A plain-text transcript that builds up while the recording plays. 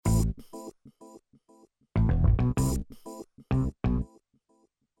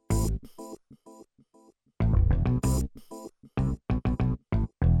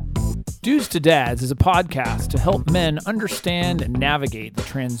Dudes to Dads is a podcast to help men understand and navigate the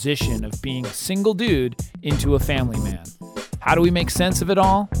transition of being a single dude into a family man. How do we make sense of it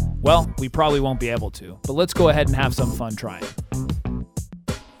all? Well, we probably won't be able to, but let's go ahead and have some fun trying.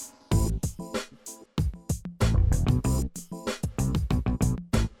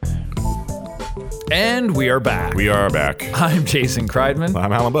 And we are back. We are back. I'm Jason Kreidman.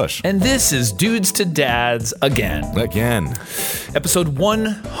 I'm Alan Bush. And this is Dudes to Dads again. Episode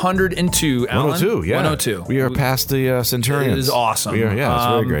 102, Alan. 102, yeah. 102. We are past the Centurions. It is awesome. It's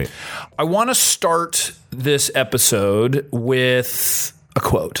very great. I want to start this episode with a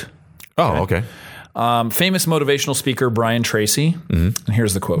quote. Oh, okay. Famous motivational speaker Brian Tracy. And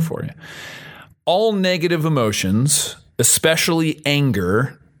here's the quote for you. All negative emotions, especially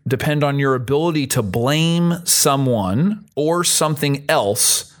anger, depend on your ability to blame someone or something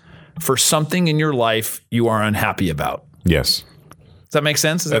else for something in your life you are unhappy about. Yes. Does that make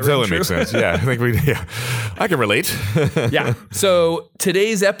sense? That totally makes sense. Yeah, I can relate. Yeah. So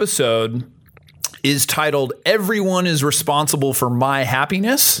today's episode is titled "Everyone is Responsible for My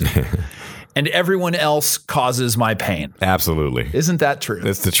Happiness and Everyone Else Causes My Pain." Absolutely. Isn't that true?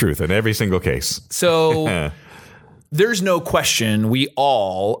 That's the truth in every single case. So there's no question we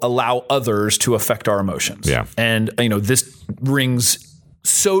all allow others to affect our emotions. Yeah. And, this rings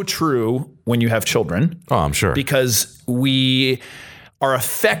so true when you have children. Oh, I'm sure. Because we are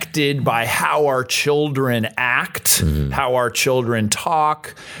affected by how our children act, how our children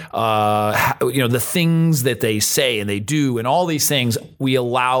talk, the things that they say and they do, and all these things, we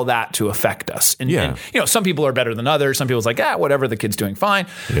allow that to affect us. And some people are better than others. Some people's like, whatever, the kid's doing fine.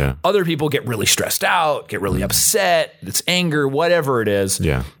 Yeah. Other people get really stressed out, get really upset. It's anger, whatever it is.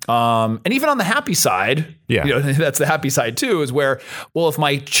 Yeah. And even on the happy side, that's the happy side too, is where, well, if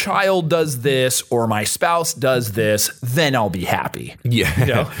my child does this or my spouse does this, then I'll be happy.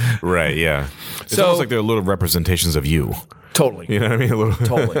 Yeah. Right. Yeah. It's almost like they're little representations of you. Totally. You know what I mean?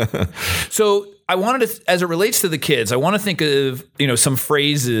 Totally. So I wanted to, as it relates to the kids, I want to think of, some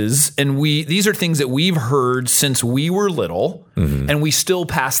phrases, and these are things that we've heard since we were little, and we still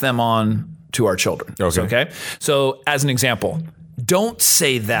pass them on to our children. Okay. So as an example, don't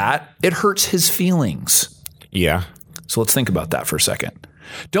say that. It hurts his feelings. Yeah. So let's think about that for a second.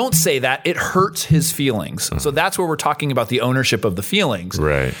 Don't say that. It hurts his feelings. So that's where we're talking about the ownership of the feelings.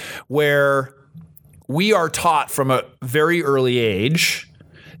 Right. Where we are taught from a very early age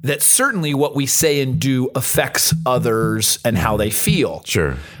that certainly what we say and do affects others and how they feel.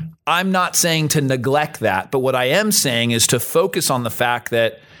 Sure. I'm not saying to neglect that, but what I am saying is to focus on the fact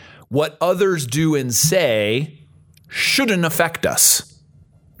that what others do and say shouldn't affect us.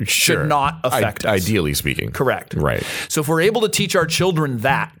 Should not affect us. Ideally speaking. Correct. Right. So if we're able to teach our children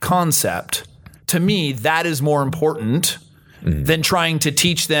that concept, to me, that is more important than trying to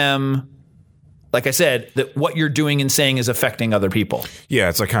teach them, like I said, that what you're doing and saying is affecting other people. Yeah,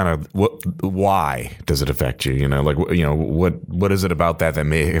 it's like kind of why does it affect you? What is it about that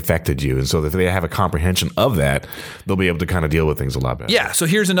may have affected you? And so if they have a comprehension of that, they'll be able to kind of deal with things a lot better. Yeah. So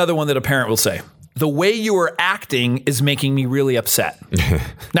here's another one that a parent will say. The way you are acting is making me really upset.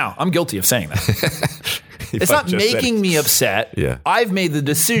 Now, I'm guilty of saying that. It's not making me upset. Yeah. I've made the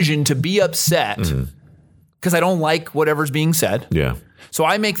decision to be upset because I don't like whatever's being said. Yeah. So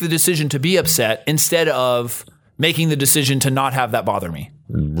I make the decision to be upset instead of making the decision to not have that bother me.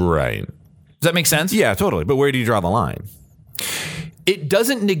 Right. Does that make sense? Yeah, totally. But where do you draw the line? It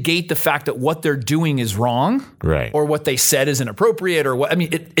doesn't negate the fact that what they're doing is wrong, right? Or what they said is inappropriate, or what. I mean,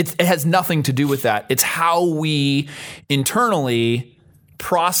 it has nothing to do with that. It's how we internally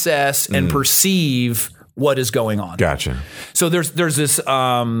process and perceive what is going on. Gotcha. So there's this.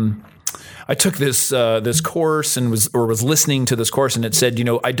 I took this course and was listening to this course, and it said,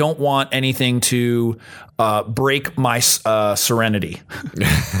 I don't want anything to break my serenity.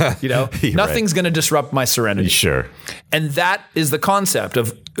 Nothing's going to disrupt my serenity. Sure. And that is the concept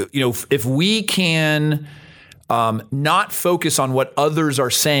of, if we can not focus on what others are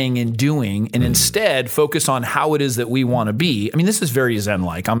saying and doing, and instead focus on how it is that we want to be. I mean, this is very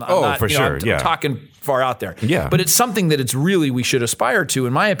Zen-like. I'm not, for sure. I'm talking far out there. Yeah. But it's something that we should aspire to,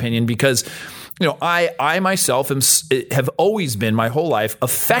 in my opinion, because, I myself have always been my whole life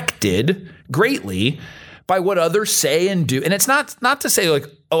affected greatly by what others say and do. And it's not to say like,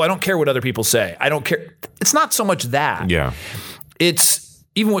 I don't care what other people say. I don't care. It's not so much that. Yeah. It's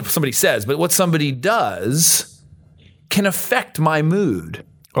even what somebody says, but what somebody does can affect my mood.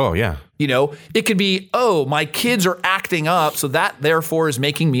 Oh, yeah. It could be, my kids are acting up, so that therefore is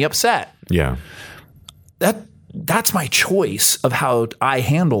making me upset. Yeah. that's my choice of how I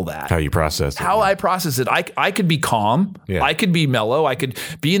handle that. How you process it. How I process it. I could be calm. Yeah. I could be mellow. I could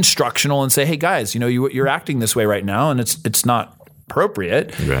be instructional and say, hey guys, you're acting this way right now and it's not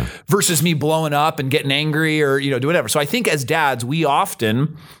appropriate, versus me blowing up and getting angry or, do whatever. So I think as dads, we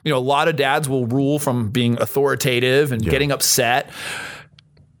often, a lot of dads will rule from being authoritative and getting upset,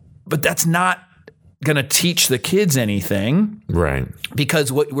 but that's not going to teach the kids anything. Right.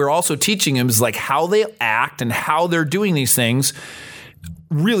 Because what we're also teaching them is like how they act and how they're doing these things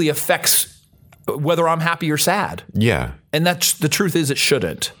really affects whether I'm happy or sad. Yeah. And that's the truth is it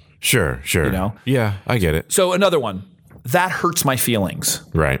shouldn't. Sure. Yeah, I get it. So another one, that hurts my feelings.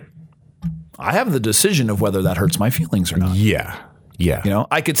 Right. I have the decision of whether that hurts my feelings or not. Yeah.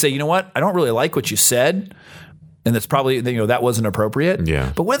 I could say, you know what? I don't really like what you said. And that's probably, that wasn't appropriate.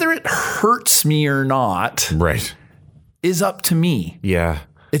 Yeah. But whether it hurts me or not is up to me. Yeah.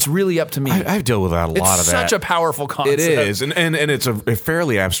 It's really up to me. I've dealt with that a lot of that. It's such a powerful concept. It is. And it's a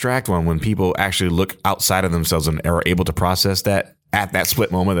fairly abstract one when people actually look outside of themselves and are able to process that at that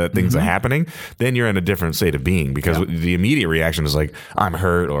split moment that things are happening, then you're in a different state of being because the immediate reaction is like, I'm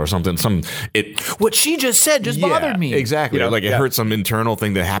hurt or something. What she just said just bothered me. Exactly. It hurt some internal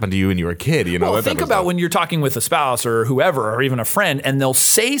thing that happened to you when you were a kid. Well, think about when you're talking with a spouse or whoever, or even a friend, and they'll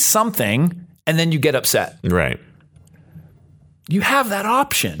say something and then you get upset. Right. You have that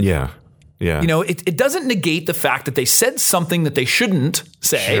option. Yeah. It doesn't negate the fact that they said something that they shouldn't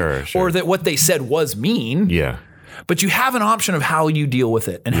say or that what they said was mean. Yeah. But you have an option of how you deal with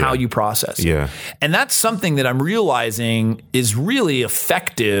it and how you process it. Yeah. And that's something that I'm realizing is really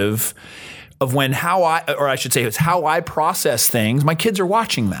effective of how I process things. My kids are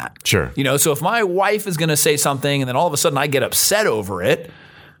watching that. Sure. So if my wife is going to say something and then all of a sudden I get upset over it,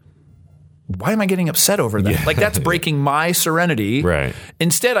 why am I getting upset over that? Like that's breaking my serenity. Right.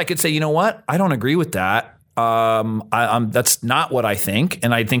 Instead, I could say, you know what? I don't agree with that. That's not what I think.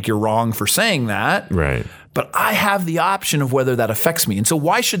 And I think you're wrong for saying that. Right. But I have the option of whether that affects me. And so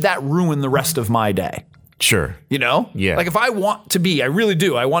why should that ruin the rest of my day? Sure. Yeah. Like if I want to be, I really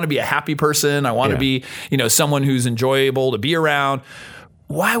do. I want to be a happy person. I want to be, someone who's enjoyable to be around.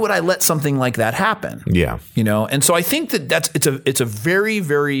 Why would I let something like that happen? Yeah. And so I think that it's a very,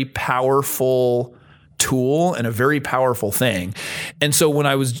 very powerful tool and a very powerful thing. And so when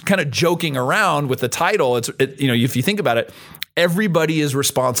I was kind of joking around with the title, if you think about it, everybody is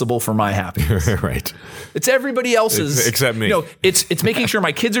responsible for my happiness. Right. It's everybody else's. Except me. It's making sure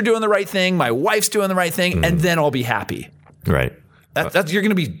my kids are doing the right thing, my wife's doing the right thing, and then I'll be happy. Right. You're going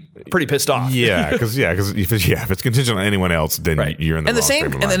to be pretty pissed off. Yeah, because if it's contingent on anyone else, then you're in the wrong frame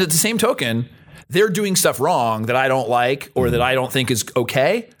of mind. And then at the same token, they're doing stuff wrong that I don't like or that I don't think is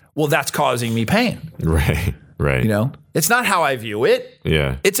okay. Well, that's causing me pain. Right. It's not how I view it.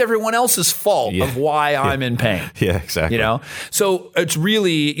 Yeah. It's everyone else's fault of why I'm in pain. Yeah, exactly. So it's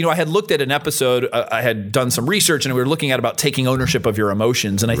really, I had looked at an episode, I had done some research and we were looking at about taking ownership of your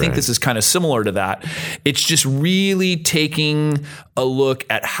emotions. And I think this is kind of similar to that. It's just really taking a look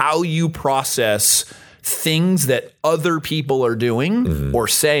at how you process things that other people are doing or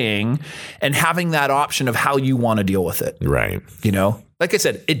saying and having that option of how you want to deal with it. Right. Like I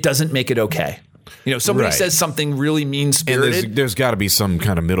said, it doesn't make it okay. Somebody says something really mean-spirited. And there's got to be some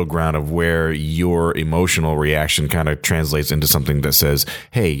kind of middle ground of where your emotional reaction kind of translates into something that says,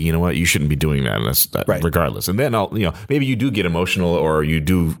 hey, you know what? You shouldn't be doing that regardless. And then maybe you do get emotional or you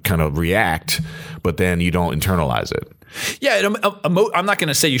do kind of react, but then you don't internalize it. Yeah, I'm not going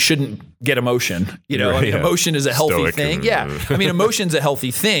to say you shouldn't get emotion. Emotion is a healthy thing. Yeah, emotion's a healthy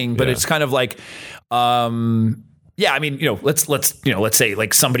thing, but it's kind of like, let's say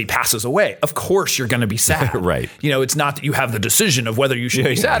like somebody passes away. Of course, you're going to be sad. Right. It's not that you have the decision of whether you should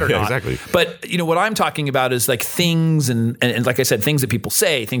be sad or not. Exactly. But what I'm talking about is like things and like I said, things that people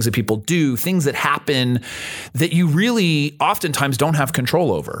say, things that people do, things that happen that you really oftentimes don't have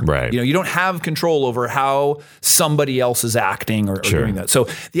control over. Right. You don't have control over how somebody else is acting or doing that. So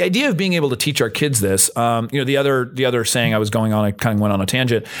the idea of being able to teach our kids this, the other saying I kind of went on a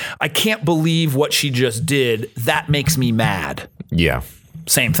tangent. I can't believe what she just did. That makes me mad. Yeah.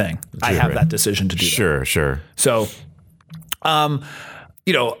 Same thing. I have that decision to do that. Sure. So, I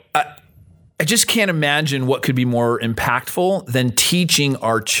just can't imagine what could be more impactful than teaching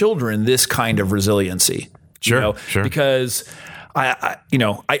our children this kind of resiliency. Sure. Because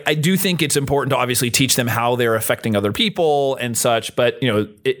I do think it's important to obviously teach them how they're affecting other people and such. But,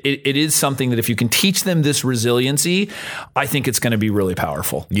 it is something that if you can teach them this resiliency, I think it's going to be really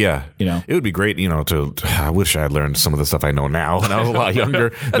powerful. Yeah. It would be great, I wish I had learned some of the stuff I know now when I was a lot younger.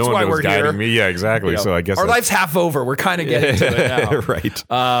 That's no one why was we're guiding here. Me. Yeah, exactly. So I guess our life's half over. We're kind of getting to it now.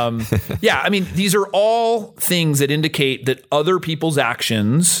 Right. These are all things that indicate that other people's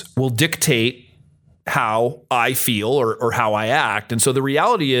actions will dictate how I feel or how I act. And so the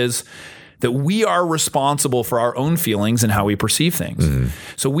reality is that we are responsible for our own feelings and how we perceive things. Mm-hmm.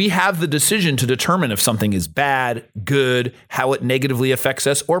 So we have the decision to determine if something is bad, good, how it negatively affects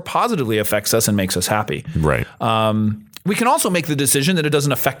us or positively affects us and makes us happy. Right. We can also make the decision that it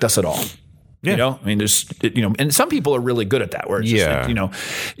doesn't affect us at all. Yeah. There's, and some people are really good at that, where it's just like,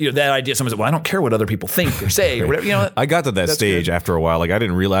 that idea. Someone said, well, I don't care what other people think or say or whatever, I got to that stage after a while. Like I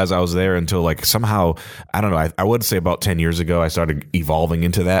didn't realize I was there until like somehow, I don't know. I would say about 10 years ago, I started evolving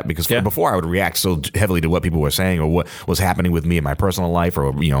into that because before I would react so heavily to what people were saying or what was happening with me in my personal life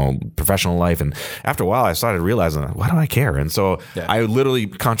or, professional life. And after a while, I started realizing, why don't I care? And so I literally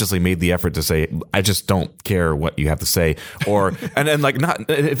consciously made the effort to say, I just don't care what you have to say or, and then like not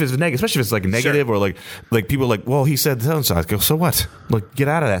if it's negative, especially if it's like negative or like people are like, well, he said so and so. I go, so what? Like, get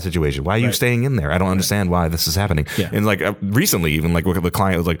out of that situation. Why are you staying in there? I don't understand why this is happening. Yeah. And like recently, even like the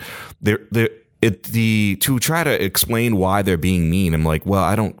client was like, to try to explain why they're being mean, I'm like, well,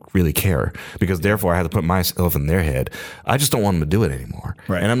 I don't really care because therefore I have to put myself in their head. I just don't want them to do it anymore.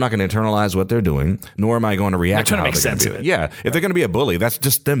 Right. And I'm not going to internalize what they're doing, nor am I going to react to how they're going to do it. Yeah. If they're going to be a bully, that's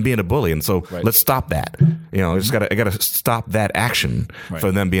just them being a bully. And so let's stop that. I got to stop that action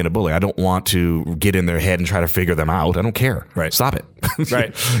for them being a bully. I don't want to get in their head and try to figure them out. I don't care. Right. Stop it.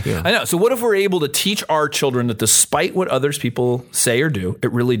 Right. Yeah. I know. So what if we're able to teach our children that despite what others people say or do,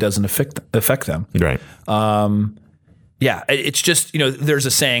 it really doesn't affect them? Right. It's just, there's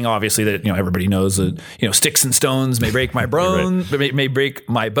a saying, obviously, that, everybody knows that, sticks and stones may break my bones, may break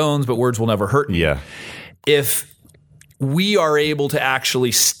my bones, but words will never hurt me. Yeah. If we are able to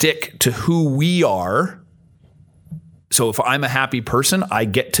actually stick to who we are, so if I'm a happy person, I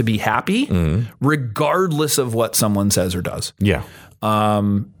get to be happy regardless of what someone says or does. Yeah.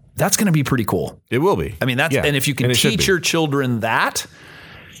 That's going to be pretty cool. It will be. And if you can teach your children that,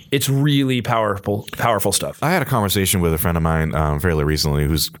 it's really powerful stuff. I had a conversation with a friend of mine fairly recently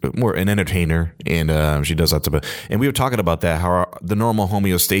who's more an entertainer, and she does that stuff. And we were talking about that, how the normal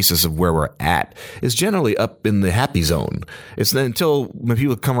homeostasis of where we're at is generally up in the happy zone. It's until when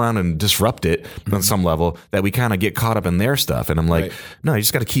people come around and disrupt it on some level that we kind of get caught up in their stuff. And I'm like, no, you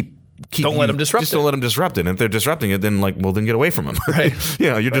just got to keep don't let them disrupt it. Don't let them disrupt it. And if they're disrupting it, then then get away from them. Right.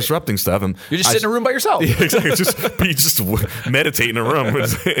 You're disrupting stuff. And you're just sitting in a room by yourself. Yeah, exactly. You just meditate in a room.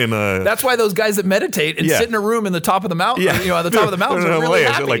 That's why those guys that meditate and sit in a room in the top of the mountain, at the top of the mountains are really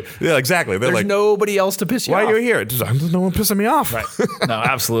happy. Exactly. There's nobody else to piss you off. Why are you here? There's no one pissing me off. Right. No,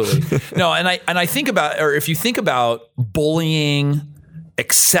 absolutely. No, and I think about, or if you think about bullying,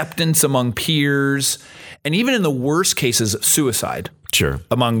 acceptance among peers, and even in the worst cases, suicide. Sure.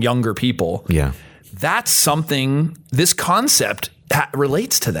 Among younger people. Yeah. That's something, this concept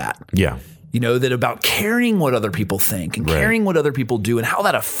relates to that. Yeah. That about caring what other people think and caring what other people do and how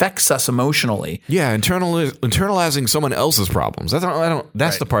that affects us emotionally. Yeah, internalizing someone else's problems.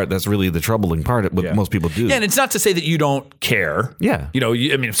 That's the part that's really the troubling part of what most people do. Yeah, and it's not to say that you don't care. Yeah.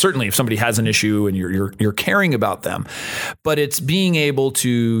 Certainly if somebody has an issue and you're caring about them, but it's being able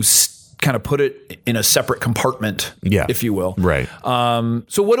to kind of put it in a separate compartment, if you will. Right.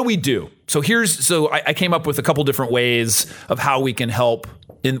 So what do we do? So I came up with a couple different ways of how we can help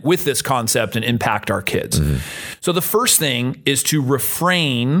with this concept and impact our kids. Mm-hmm. So the first thing is to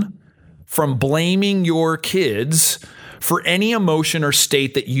refrain from blaming your kids for any emotion or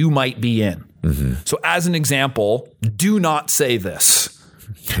state that you might be in. Mm-hmm. So as an example, do not say this.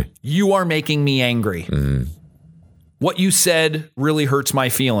 You are making me angry. Mm-hmm. What you said really hurts my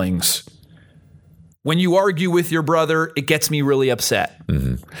feelings. When you argue with your brother, it gets me really upset.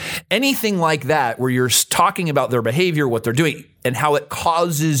 Mm-hmm. Anything like that, where you're talking about their behavior, what they're doing, and how it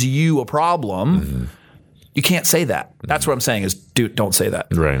causes you a problem, you can't say that. That's what I'm saying is, dude, don't say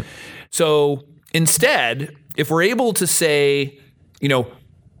that. Right. So instead, if we're able to say,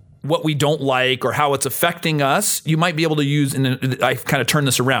 what we don't like or how it's affecting us, you might be able to use, and I kind of turn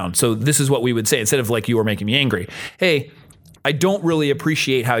this around. So this is what we would say instead of like, you are making me angry. Hey, I don't really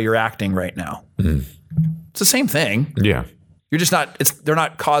appreciate how you're acting right now. Mm. It's the same thing. Yeah. You're just not, they're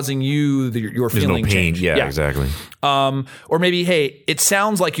not causing you your feeling no pain. change. Yeah, exactly. Or maybe, hey, it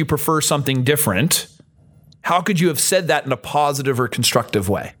sounds like you prefer something different. How could you have said that in a positive or constructive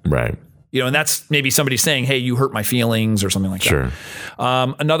way? Right. And that's maybe somebody saying, hey, you hurt my feelings or something like Sure.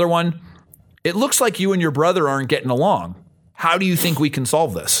 that. Another one, it looks like you and your brother aren't getting along. How do you think we can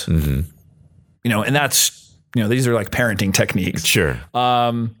solve this? Mm-hmm. And that's, these are like parenting techniques. Sure.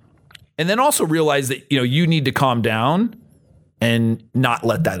 And then also realize that, you need to calm down and not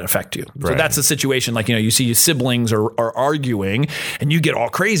let that affect you. Right. So that's a situation like, you see your siblings are arguing and you get all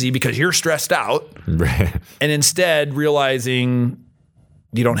crazy because you're stressed out. Right. And instead realizing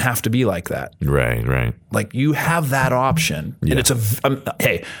you don't have to be like that. Right. Like you have that option. Yeah. And it's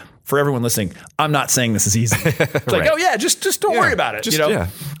hey, for everyone listening, I'm not saying this is easy. It's like, oh yeah, just don't worry about it.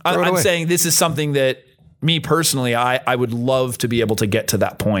 I'm saying this is something that me personally, I would love to be able to get to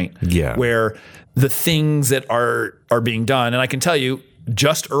that point where the things that are being done, and I can tell you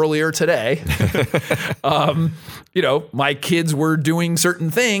just earlier today, my kids were doing certain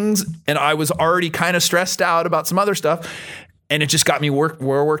things and I was already kind of stressed out about some other stuff. And it just got me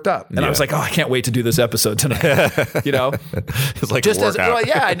worked up. And I was like, oh, I can't wait to do this episode tonight. It's like just a workout.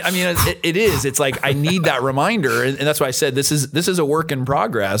 It is. It's like I need that reminder. And that's why I said this is a work in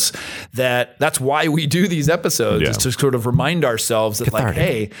progress. That's why we do these episodes is to sort of remind ourselves that like,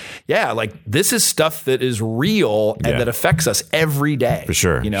 hey, this is stuff that is real and that affects us every day. For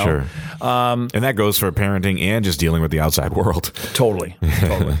sure. Sure. And that goes for parenting and just dealing with the outside world. Totally.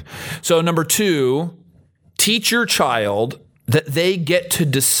 So number 2, teach your child that they get to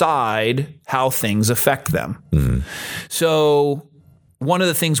decide how things affect them. Mm-hmm. So one of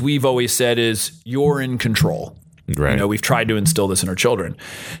the things we've always said is you're in control. Right. We've tried to instill this in our children.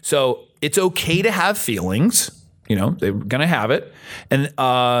 So it's okay to have feelings. They're going to have it. And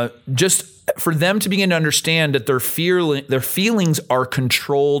just for them to begin to understand that their feelings are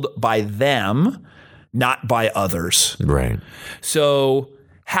controlled by them, not by others. Right. So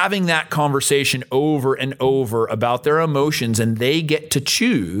having that conversation over and over about their emotions, and they get to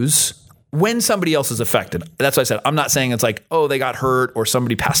choose when somebody else is affected. That's why I said, I'm not saying it's like, oh, they got hurt or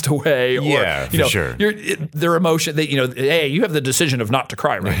somebody passed away or, for sure. Their emotion, hey, you have the decision of not to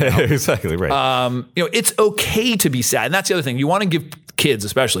cry right now. Exactly. Right. It's okay to be sad. And that's the other thing. You want to give kids,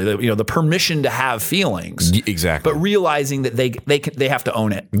 especially the permission to have feelings. Exactly. But realizing that they have to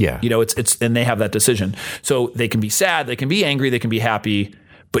own it. Yeah. And they have that decision. So they can be sad, they can be angry, they can be happy.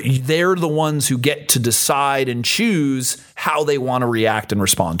 But they're the ones who get to decide and choose how they want to react and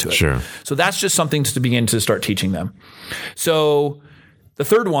respond to it. Sure. So that's just something to begin to start teaching them. So the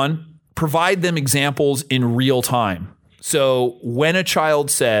third one, provide them examples in real time. So when a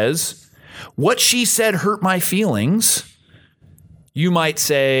child says, what she said hurt my feelings, you might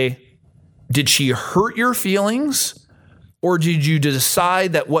say, did she hurt your feelings? Or did you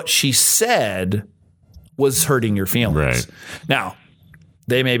decide that what she said was hurting your feelings? Right. Now,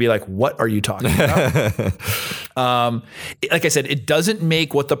 they may be like, what are you talking about? Like I said, it doesn't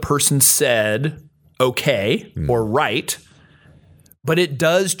make what the person said okay or right, but it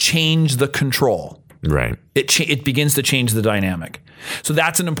does change the control. Right. It begins to change the dynamic. So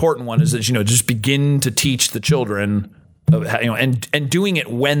that's an important one is that, just begin to teach the children and doing it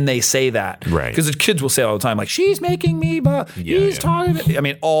when they say that. Right. Because the kids will say all the time, like, she's making me, but he's talking to me. I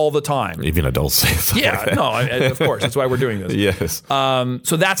mean, all the time. Even adults say stuff like that. No, of course. That's why we're doing this. Yes.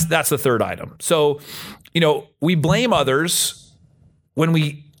 So that's the third item. So, we blame others when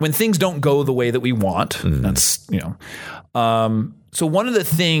things don't go the way that we want. Mm. That's, so one of the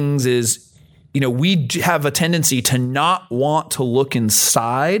things is, we have a tendency to not want to look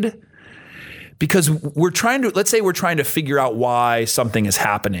inside because let's say we're trying to figure out why something is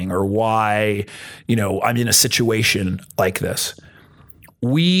happening or why, I'm in a situation like this.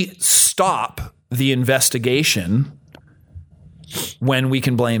 We stop the investigation when we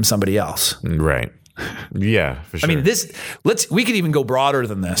can blame somebody else. Right. Yeah, for sure. I mean, we could even go broader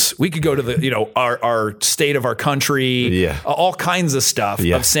than this. We could go to the, our state of our country, all kinds of stuff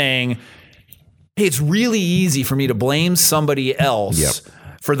of saying, hey, it's really easy for me to blame somebody else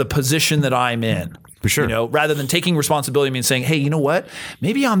for the position that I'm in. For sure. Rather than taking responsibility and saying, hey, you know what?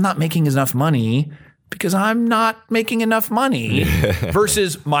 Maybe I'm not making enough money because I'm not making enough money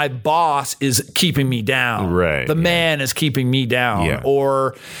versus my boss is keeping me down. Right. The man is keeping me down. Yeah.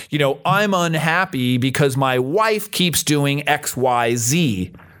 Or, I'm unhappy because my wife keeps doing X, Y,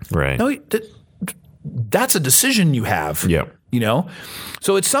 Z. Right. No, that's a decision you have. Yep.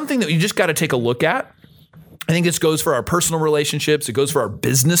 So it's something that you just got to take a look at. I think this goes for our personal relationships. It goes for our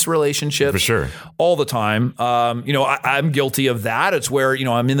business relationships. For sure. All the time. I'm guilty of that. It's where,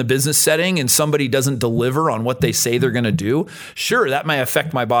 I'm in the business setting and somebody doesn't deliver on what they say they're going to do. Sure, that may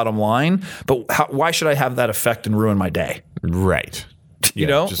affect my bottom line, but why should I have that effect and ruin my day? Right. you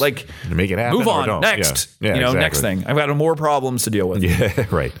know, just like make it happen. move or on don't. next, Yeah, you know, exactly. next thing. I've got more problems to deal with. Yeah,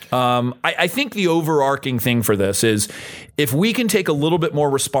 right. I think the overarching thing for this is if we can take a little bit more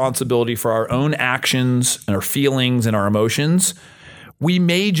responsibility for our own actions and our feelings and our emotions, we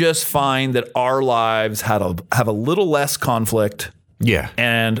may just find that our lives have a little less conflict. Yeah.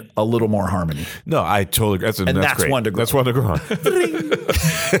 And a little more harmony. No, I totally agree. That's great. One to grow. That's one to grow on.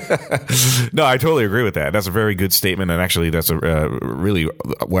 No, I totally agree with that. That's a very good statement. And actually, that's a really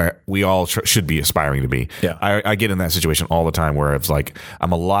where we all should be aspiring to be. Yeah. I get in that situation all the time where it's like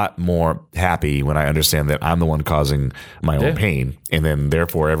I'm a lot more happy when I understand that I'm the one causing my own pain. And then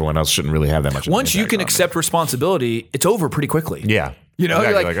therefore, everyone else shouldn't really have that much. Once you can accept responsibility, it's over pretty quickly. Yeah. You know,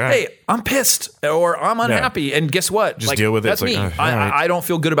 exactly. you're like, hey, I'm pissed or I'm unhappy. Yeah. And guess what? Just deal with it. That's me. I don't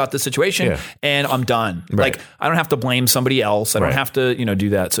feel good about this situation and I'm done. Right. Like, I don't have to blame somebody else. I don't have to, do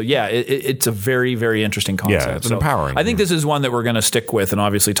that. So, yeah, it's a very, very interesting concept. Yeah, it's empowering. I think this is one that we're going to stick with and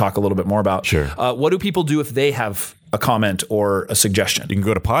obviously talk a little bit more about. Sure. What do people do if they have a comment or a suggestion? You can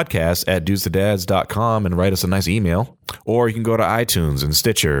go to podcast@dudesToDads.com and write us a nice email. Or you can go to iTunes and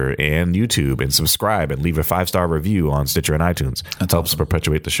Stitcher and YouTube and subscribe and leave a 5-star review on Stitcher and iTunes. That helps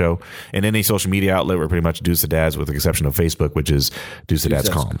perpetuate the show. And any social media outlet, we're pretty much Dudes to Dads with the exception of Facebook, which is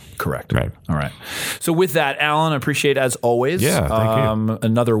DudesToDads.com. Correct. Right. All right. So with that, Alan, I appreciate as always. Yeah, thank you.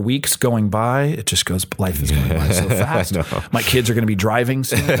 Another week's going by. It just goes, life is going by so fast. My kids are going to be driving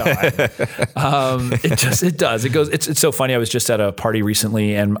soon. It does. It goes. It's so funny. I was just at a party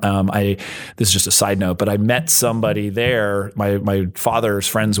recently and this is just a side note, but I met somebody there, my father's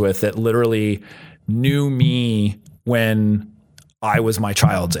friends with, that literally knew me when I was my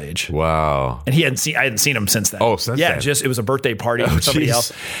child's age. Wow. And I hadn't seen him since then. Oh, since then. It was a birthday party for somebody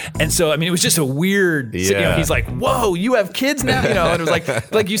else. And so, I mean, it was just a weird, he's like, whoa, you have kids now? And it was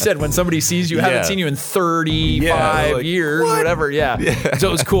like you said, when somebody sees you, haven't seen you in 35 years, or whatever. Yeah. So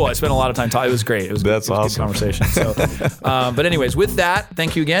it was cool. I spent a lot of time talking. It was great. It was a good conversation. So, but anyways, with that,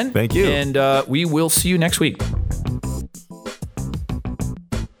 thank you again. Thank you. And we will see you next week.